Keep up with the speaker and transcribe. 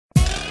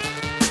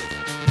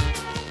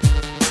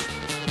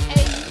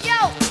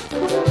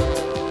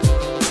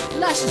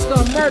Luscious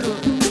gonna murder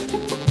him.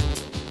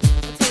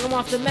 I'll take him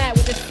off the mat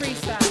with this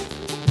freestyle.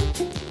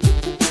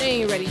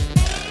 They ain't ready.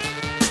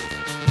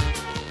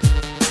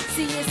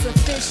 See, it's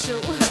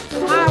official.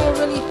 I don't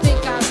really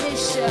think I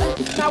miss ya.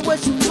 Now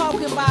what you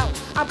talking about?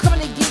 I'm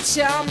coming to get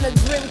ya. I'm the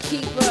grim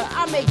keeper.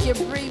 I make you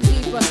breathe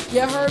deeper.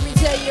 You heard me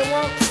tell you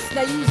once.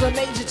 Now you's a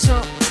major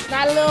chump.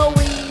 Not Lil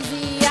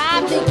Weezy.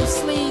 I think you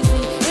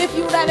sleazy. If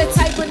you that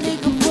type of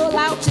nigga, pull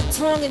out your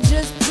tongue and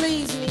just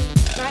please me.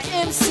 Now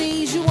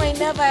MCs, you ain't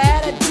never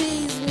had to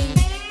tease me.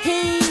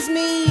 He's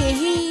me and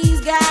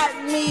he's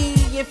got me.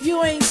 If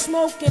you ain't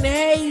smoking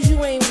haze,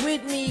 you ain't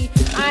with me.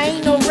 I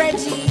ain't no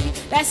Reggie.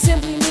 That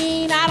simply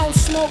mean I don't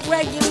smoke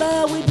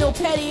regular with no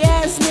petty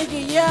ass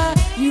nigga, yeah.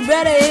 You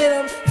better hit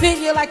him,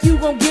 figure like you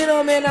gon' get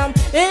him. And I'm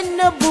in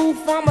the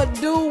booth, I'ma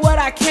do what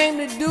I came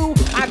to do.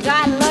 I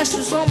got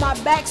Luscious on my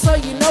back so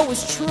you know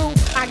it's true.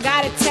 I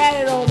got it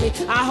tatted on me,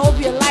 I hope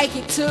you like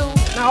it too.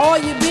 Now all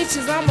you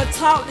bitches, I'ma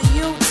talk to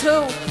you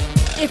too.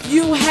 If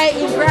you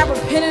hatin', grab a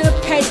pen and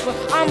a paper.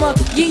 I'ma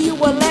give you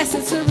a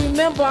lesson to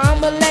remember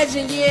I'm a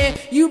legend, yeah.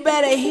 You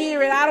better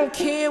hear it, I don't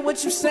care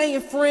what you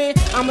saying, friend.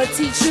 I'ma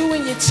teach you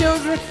and your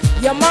children,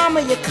 your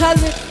mama, your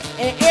cousin,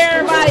 and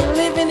everybody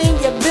living in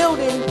your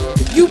building.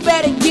 You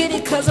better get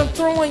it, cause I'm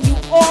throwing you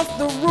off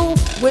the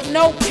roof with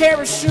no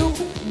parachute.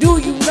 Do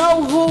you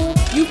know who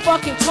you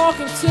fucking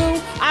talking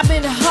to? I've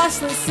been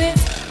hustling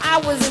since I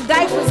was in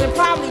diapers and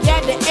probably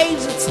at the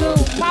age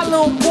of 2. My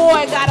little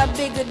boy got a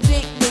bigger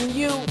dick than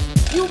you.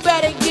 You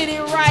better get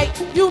it right,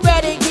 you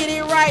better get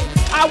it right.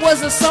 I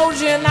was a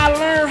soldier and I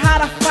learned how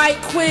to fight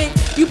quick.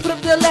 You put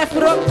up the left,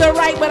 put up the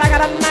right, but I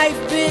got a knife,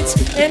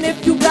 bitch. And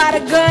if you got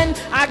a gun,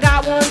 I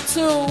got one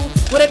too.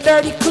 With a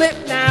dirty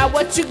clip now,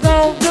 what you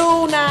gon'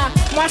 do now?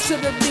 My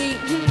sugar beat,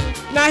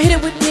 now hit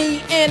it with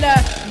me and a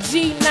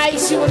G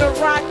nice. You in a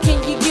rock,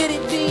 can you get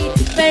it, D?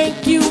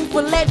 Thank you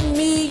for letting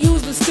me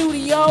use the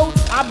studio.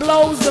 I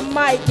blows the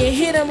mic and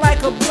hit him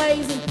like a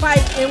blazing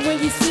fight. And when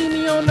you see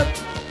me on the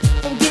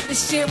get the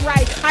shit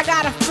right, I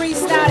got a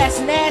freestyle that's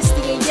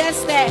nasty, and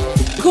yes, that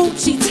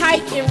Gucci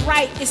tight and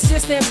right. It's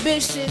just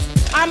ambitious.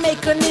 I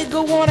make a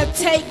nigga wanna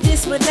take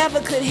this but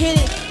never could hit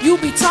it. You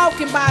be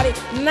talking about it,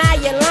 now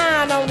you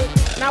lying on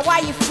it. Now why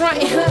you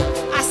frontin',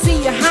 huh? I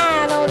see you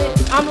hind on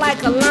it. I'm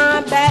like a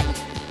linebacker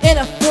in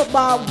a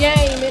football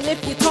game, and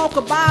if you talk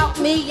about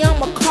me,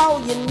 I'ma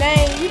call your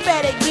name. You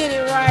better get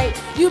it right,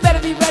 you better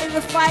be ready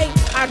to fight.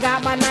 I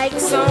got my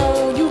Nikes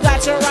on, you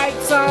got your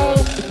rights on.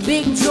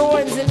 Big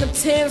Jordans in the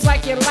Timbs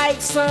like your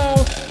lights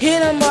on.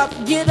 Hit 'em up,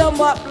 get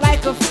 'em up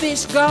like a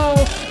fish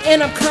gone.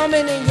 And I'm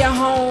coming in your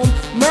home,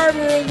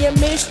 murdering your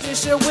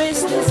mistress, your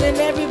witness, and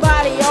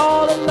everybody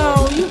all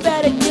alone. You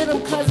better get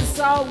 'em cause it's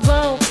all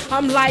gone.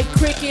 I'm like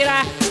cricket,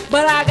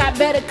 but I got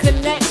better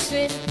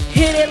connection.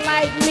 Hit it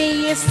like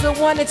me, it's the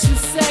one that you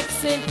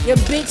sexin'. Your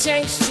bitch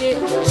ain't shit,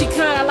 she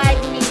kinda like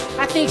me,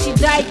 I think she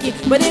dyke it.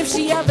 But if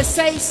she ever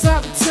say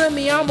something to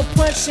me, I'ma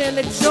punch her in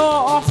the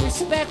jaw, off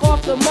respect,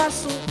 off the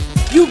muscle.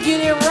 You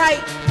get it right,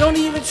 don't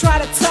even try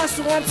to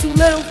tussle. I'm too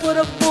little for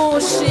the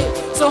bullshit,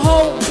 so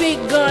hold big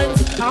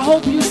guns. I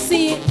hope you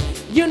see it,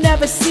 you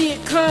never see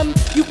it come.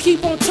 You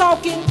keep on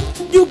talking,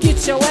 you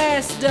get your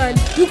ass done.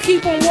 You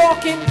keep on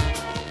walking,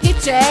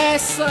 get your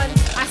ass, son.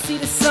 I see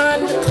the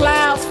sun, the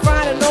clouds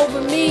frowning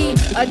over me.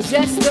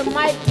 Adjust the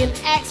mic and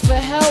ask for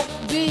help,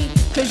 B.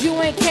 Cause you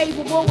ain't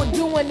capable of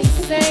doing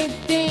these same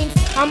things.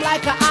 I'm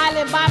like an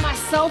island by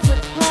myself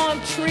with palm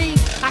trees.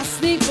 I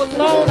sleep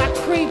alone, I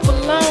creep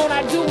alone.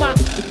 I do my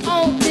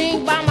own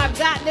thing by my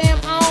goddamn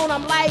own.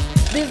 I'm like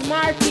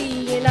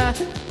Bismarcky and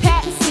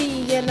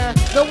Patsy and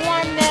the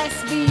one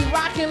that's be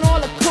rocking all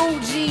the cool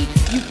G.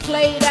 You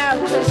played out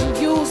cause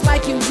you use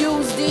like you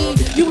used D.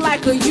 You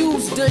like a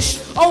used dish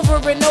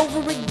over and over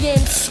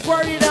again.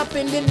 Squirt it up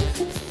and then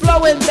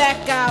flow it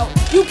back out.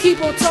 You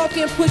keep on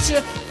talking, put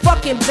your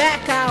fucking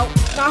back out.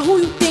 Now who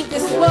you think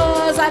this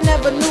was? I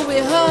never knew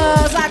it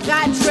was. I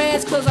got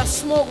dreads cause I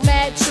smoke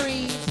mad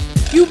trees.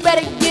 You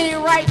better get it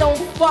right, don't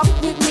fuck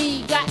with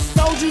me. Got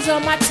soldiers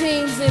on my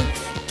teams and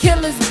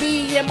killers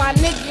be, and my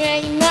nigga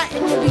ain't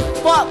nothing to be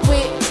fucked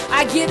with.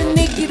 I give a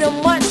nigga the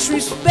much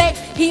respect,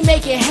 he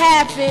make it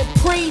happen.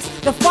 Priest,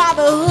 the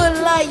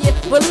fatherhood love you,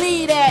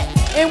 believe that.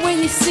 And when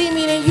you see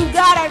me, then you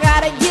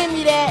gotta give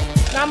me that.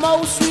 Now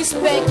most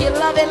respect, you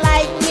love it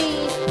like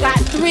me. Got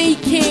 3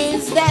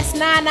 kids, that's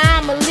 9,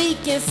 I'm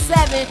Malik and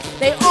 7.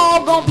 They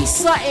all gon' be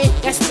something,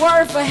 that's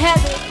word for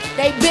heaven.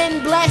 They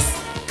been blessed,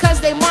 cause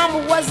they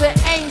mama was an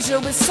angel.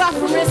 Been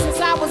suffering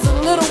since I was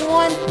a little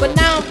one, but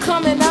now I'm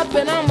coming up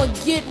and I'ma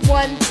get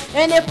one.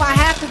 And if I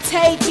have to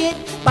take it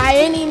by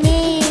any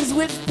means,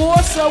 with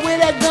force or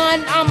with a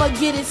gun, I'ma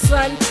get it,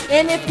 son.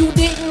 And if you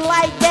didn't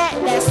like that,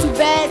 that's too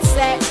bad,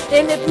 sad.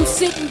 And if you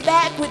sitting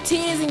back with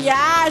tears in your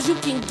eyes, you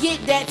can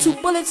get that. 2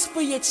 bullets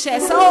for your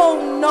chest.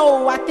 Oh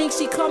no, I think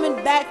she coming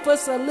back for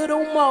some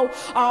little more.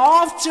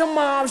 Off your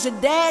moms, your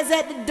dad's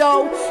at the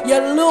door.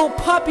 Your little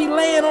puppy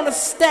laying on the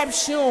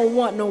steps, she don't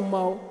want no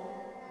more.